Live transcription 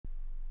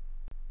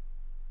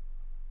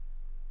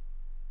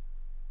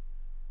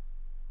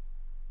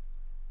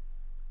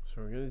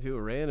So we're going to do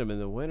a random,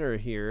 and the winner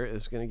here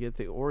is going to get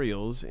the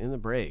Orioles in the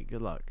break.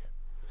 Good luck.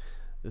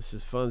 This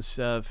is fun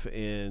stuff,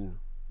 and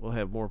we'll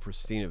have more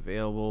Pristine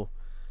available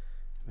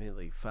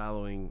immediately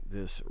following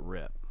this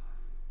rip.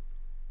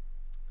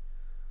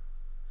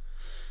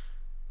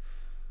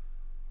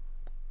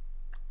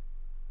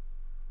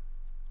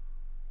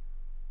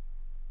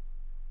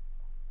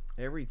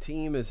 Every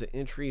team is an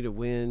entry to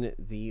win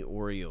the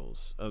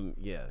Orioles.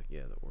 Yeah,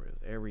 the Orioles.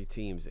 Every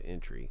team's an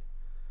entry.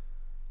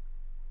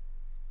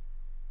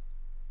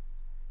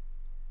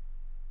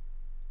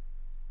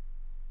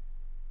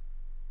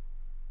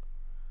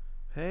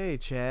 Hey,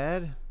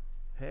 Chad.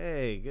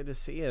 Hey, good to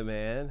see you,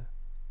 man.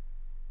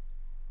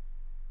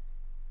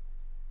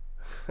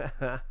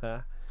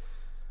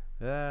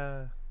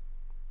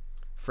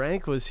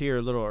 Frank was here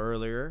a little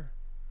earlier.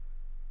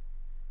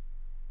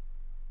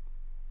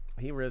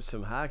 He ripped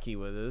some hockey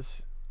with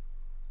us.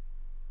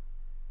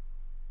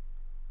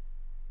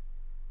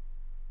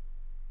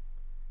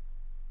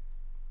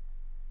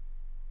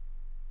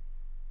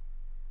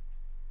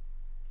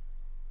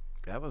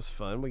 That was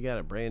fun. We got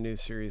a brand new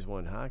Series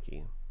 1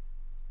 hockey.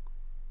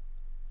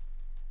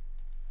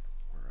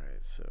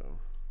 Alright,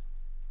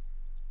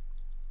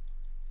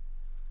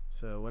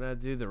 so when I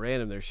do the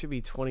random, there should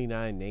be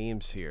 29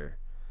 names here.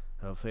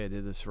 Hopefully I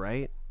did this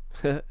right.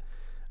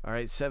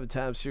 Alright, 7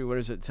 times through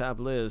winners at top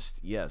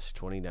list. Yes,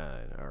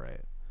 29.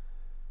 Alright.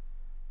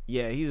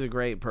 Yeah, he's a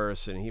great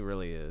person. He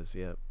really is.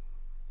 Yep.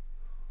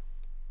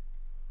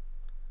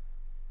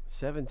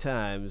 7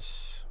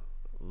 times.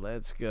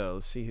 Let's go.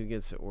 Let's see who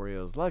gets the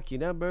Orioles. Lucky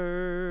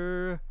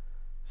number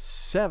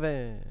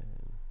 7.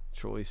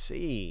 Troy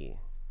C.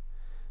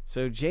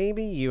 So,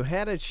 Jamie, you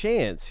had a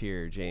chance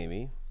here,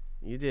 Jamie.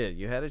 You did.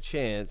 You had a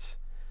chance.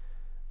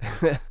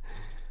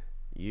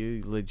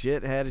 You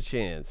legit had a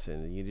chance,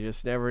 and you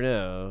just never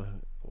know.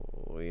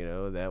 You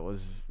know, that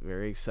was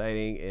very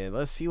exciting. And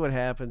let's see what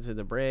happens in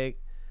the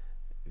break.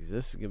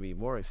 This is going to be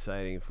more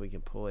exciting if we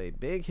can pull a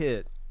big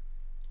hit.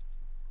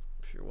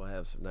 I'm sure we'll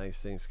have some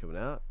nice things coming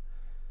out.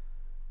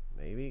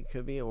 Maybe it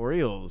could be an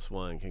Orioles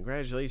one.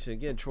 Congratulations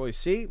again, Troy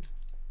C.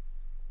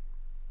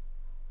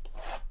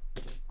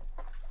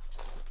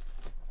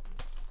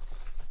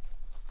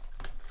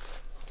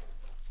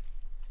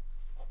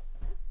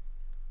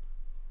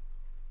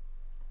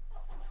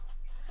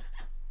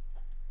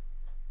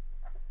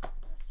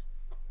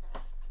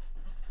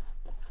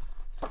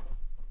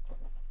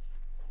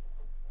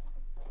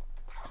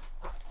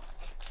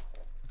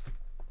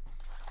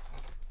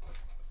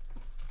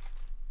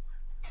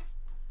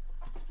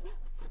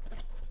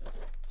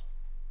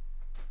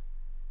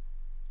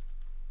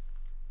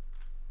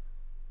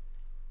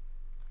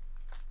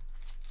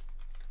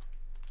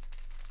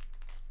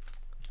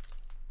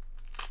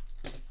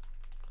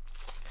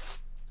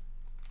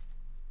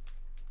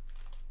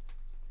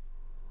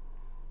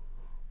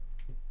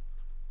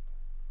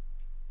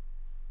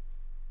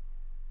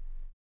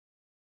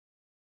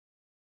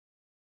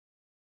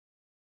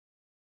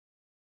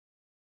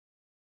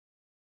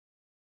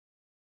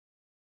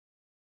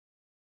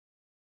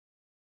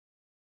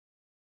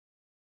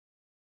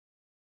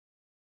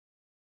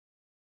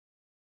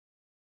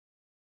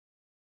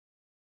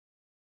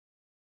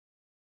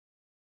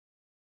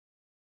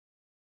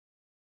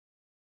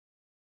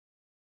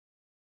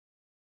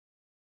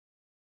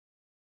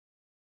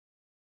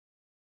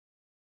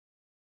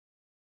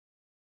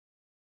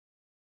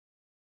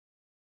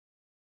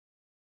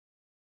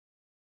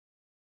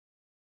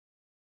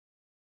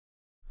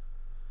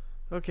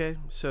 Okay,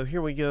 so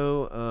here we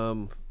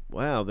go.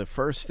 Wow, the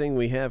first thing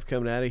we have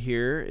coming out of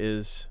here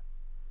is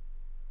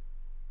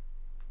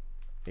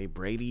a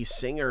Brady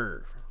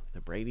Singer.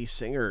 The Brady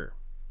Singer.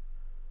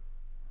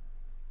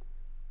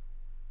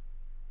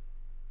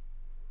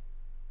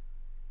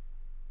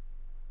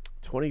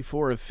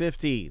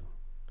 $24/50.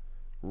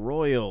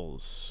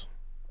 Royals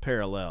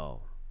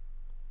parallel.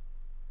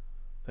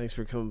 Thanks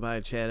for coming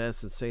by, Chad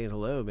S, and saying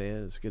hello,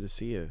 man. It's good to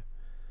see you.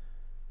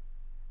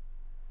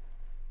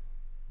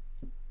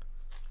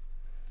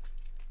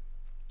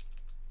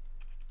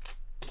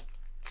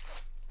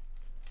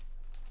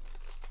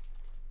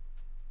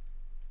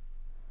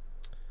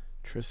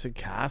 Tristan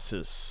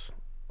Casas.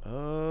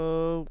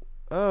 Oh.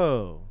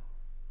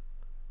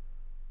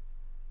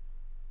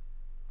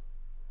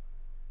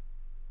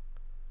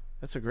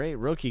 That's a great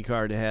rookie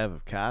card to have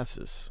of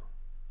Casas.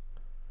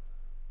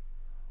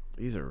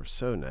 These are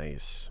so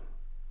nice.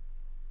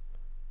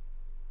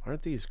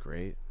 Aren't these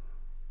great?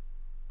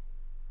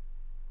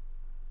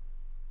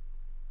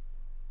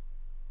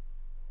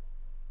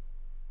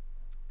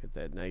 Get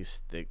that nice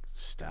thick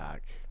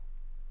stock.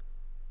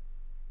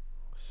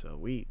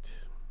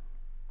 Sweet.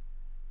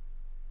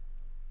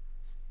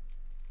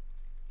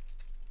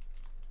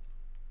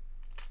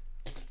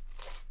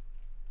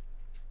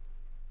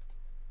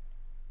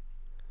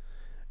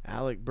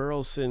 Alec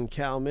Burleson,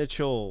 Cal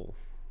Mitchell,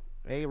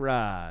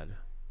 A-Rod,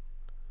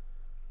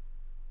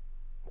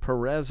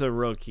 Pereza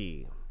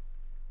rookie.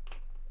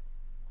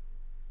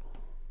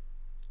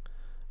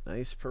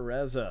 Nice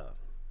Pereza.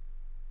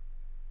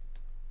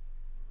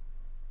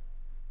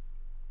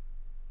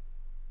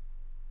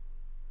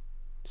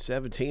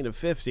 17 of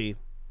 50.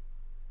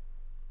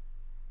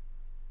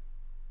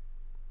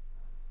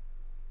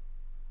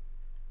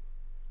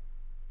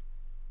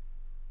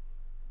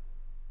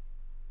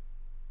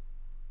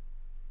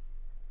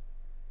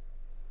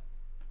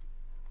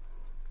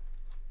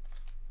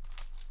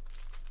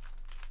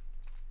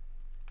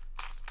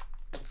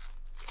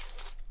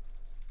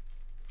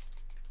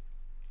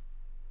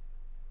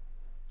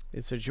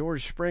 It's a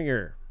George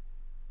Springer.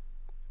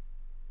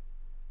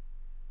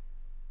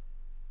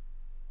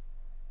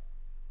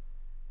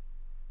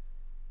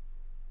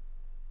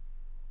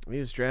 He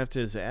was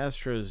drafted as the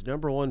Astros'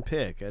 #1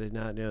 pick. I did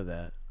not know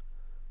that.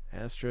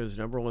 Astros'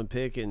 #1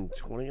 pick in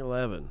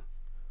 2011.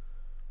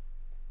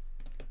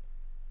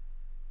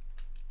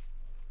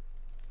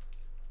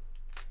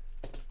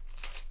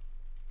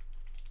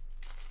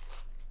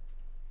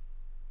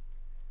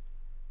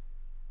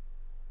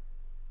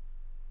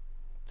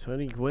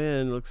 Tony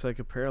Gwynn looks like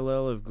a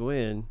parallel of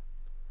Gwynn.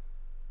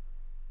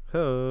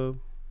 Ho.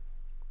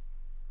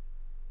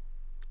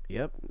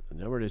 Yep,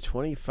 number to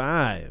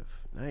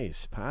 25.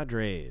 Nice,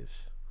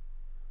 Padres.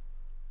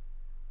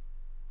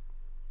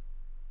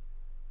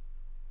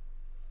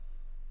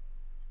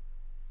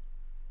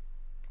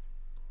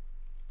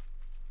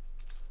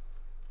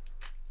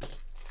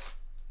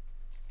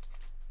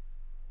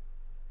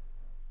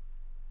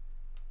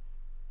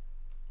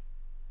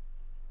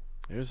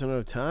 There's an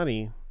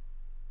Ohtani.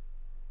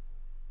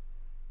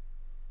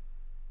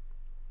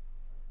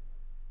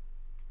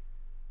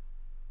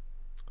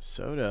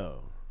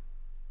 Soto.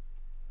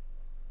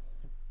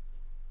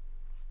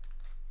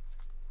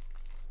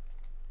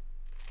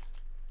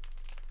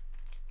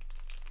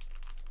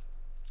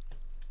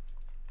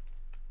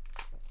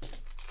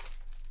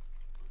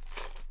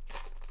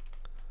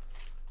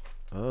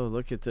 Oh,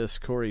 look at this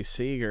Corey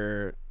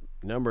Seager,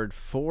 numbered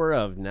 4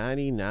 of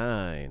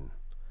 99.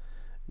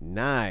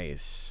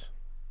 Nice.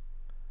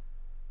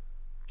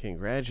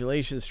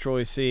 Congratulations,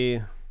 Troy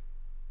C.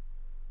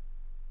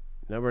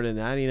 Number to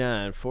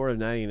 99, 4 of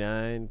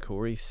 99,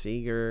 Corey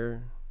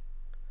Seager.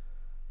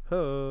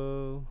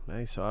 Oh,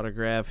 nice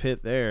autograph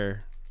hit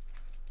there.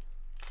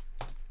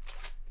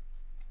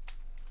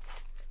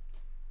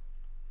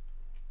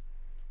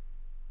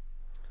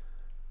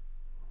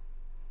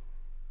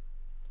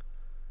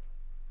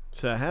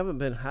 So I haven't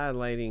been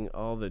highlighting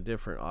all the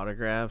different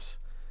autographs,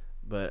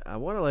 but I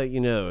want to let you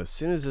know, as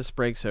soon as this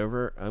breaks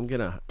over, I'm going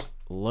to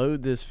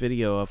load this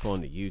video up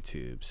onto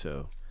YouTube.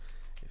 So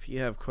if you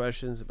have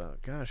questions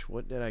about, gosh,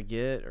 what did I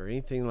get, or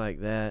anything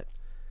like that,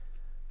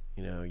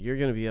 you know, you're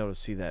going to be able to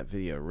see that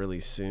video really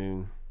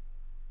soon.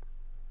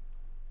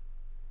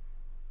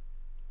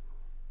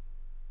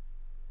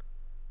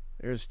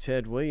 There's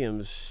Ted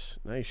Williams.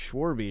 Nice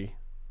Schwarby.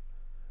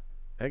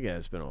 That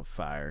guy's been on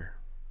fire.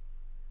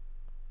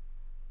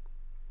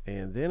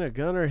 And then a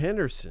Gunnar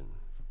Henderson.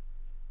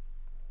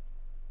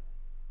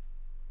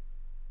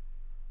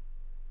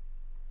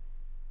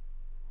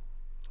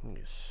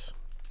 Yes.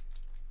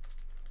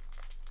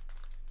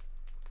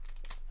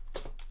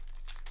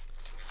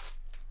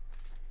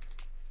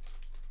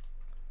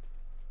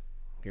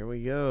 Here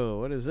we go.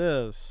 What is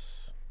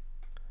this?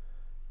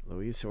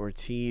 Luis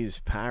Ortiz,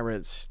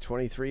 Pirates,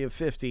 23 of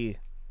 50.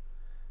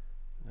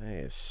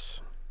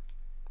 Nice.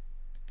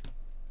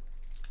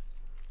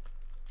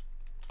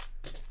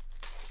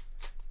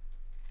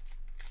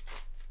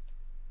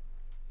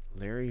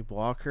 Larry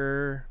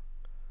Walker,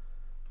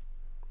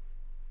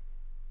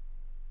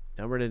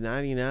 number to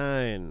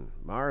 99,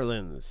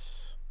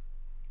 Marlins.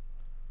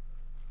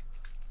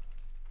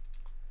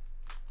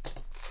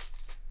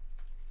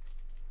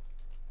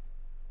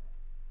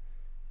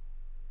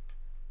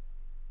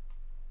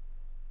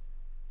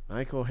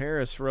 Michael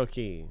Harris,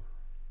 rookie.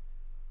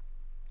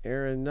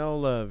 Aaron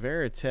Nola,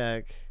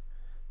 Veritek,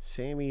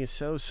 Sammy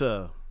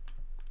Sosa.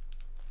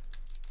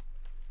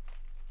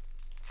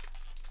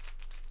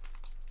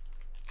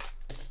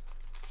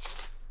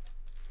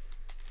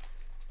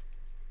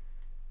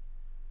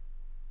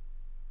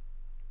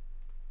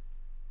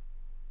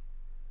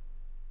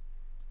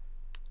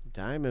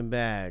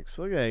 Diamondbacks.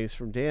 Look at that. He's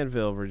from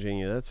Danville,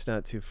 Virginia. That's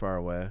not too far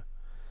away.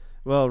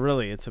 Well,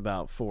 really, it's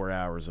about 4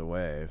 hours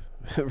away.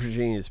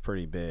 Virginia's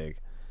pretty big.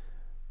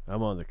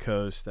 I'm on the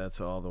coast. That's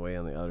all the way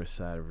on the other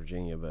side of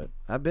Virginia. But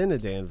I've been to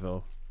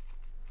Danville.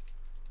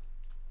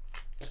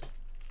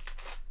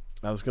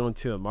 I was going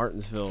to a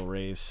Martinsville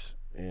race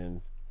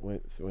and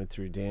went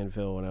through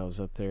Danville when I was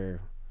up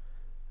there.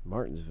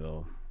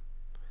 Martinsville.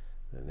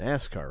 The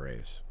NASCAR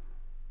race.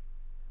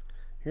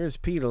 Here's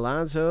Pete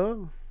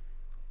Alonso.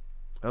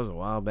 That was a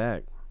while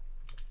back.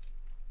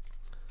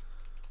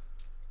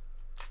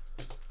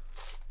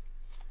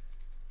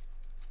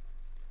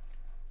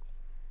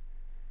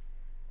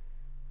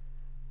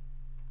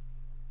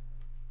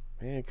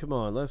 Man, come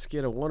on. Let's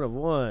get a 1 of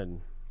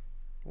 1.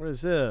 What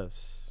is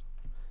this?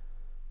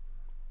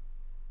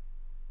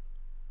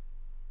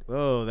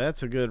 Oh,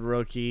 that's a good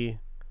rookie.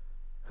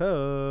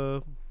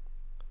 Ho.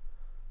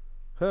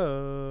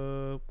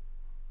 Ho.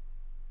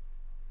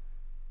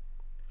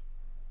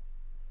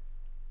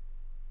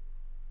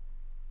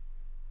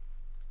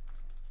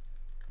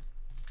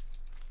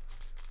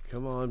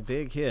 Come on,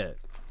 big hit.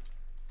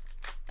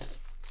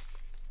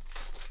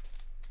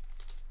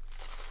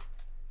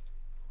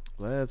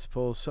 Let's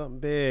pull something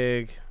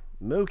big.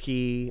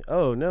 Mookie.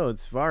 Oh, no,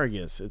 it's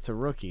Vargas. It's a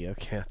rookie.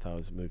 Okay, I thought it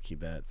was Mookie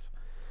Betts.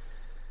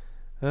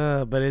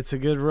 But it's a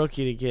good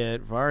rookie to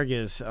get.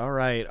 Vargas. All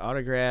right,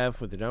 autograph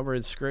with the number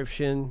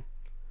inscription.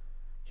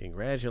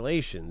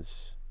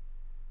 Congratulations.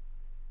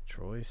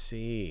 Troy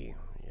C.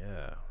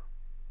 Yeah.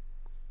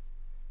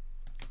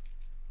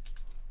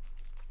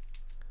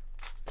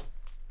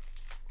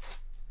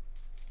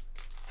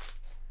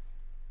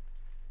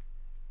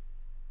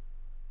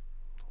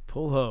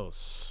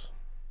 Pujols.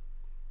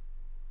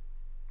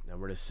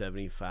 Number to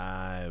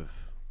 75.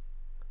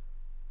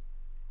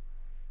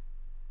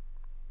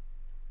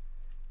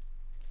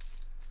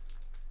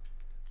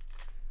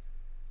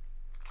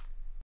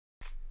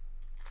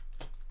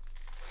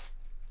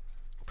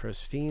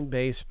 Pristine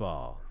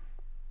baseball.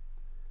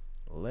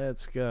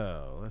 Let's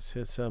go. Let's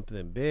hit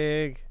something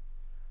big.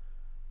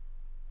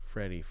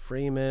 Freddie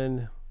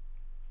Freeman.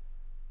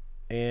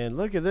 And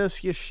look at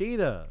this,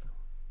 Yoshida.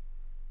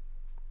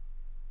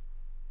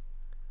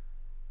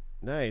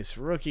 Nice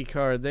rookie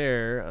card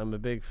there. I'm a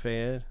big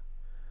fan.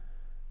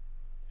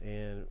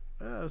 And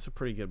that was a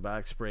pretty good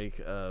box break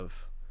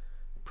of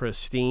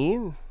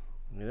Pristine.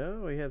 You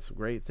know, we had some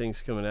great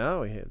things coming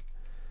out. We had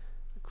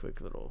a quick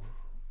little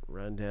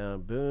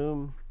rundown.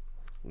 Boom.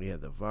 We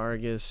had the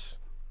Vargas.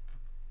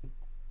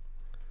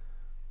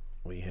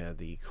 We had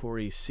the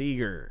Corey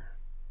Seager.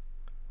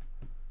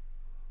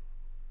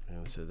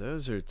 And so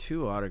those are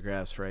two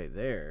autographs right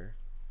there.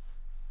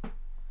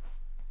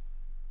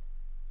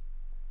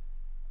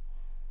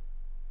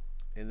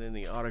 And then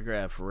the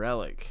autograph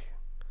relic,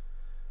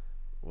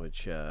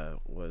 which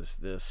was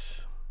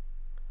this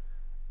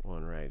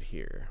one right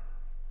here.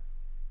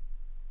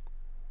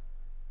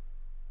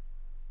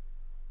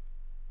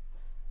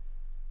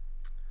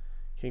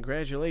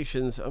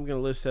 Congratulations. I'm going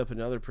to list up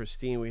another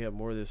Pristine. We have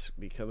more of this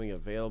becoming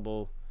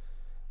available.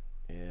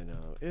 And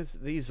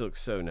these look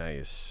so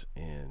nice.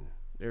 And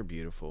they're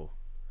beautiful.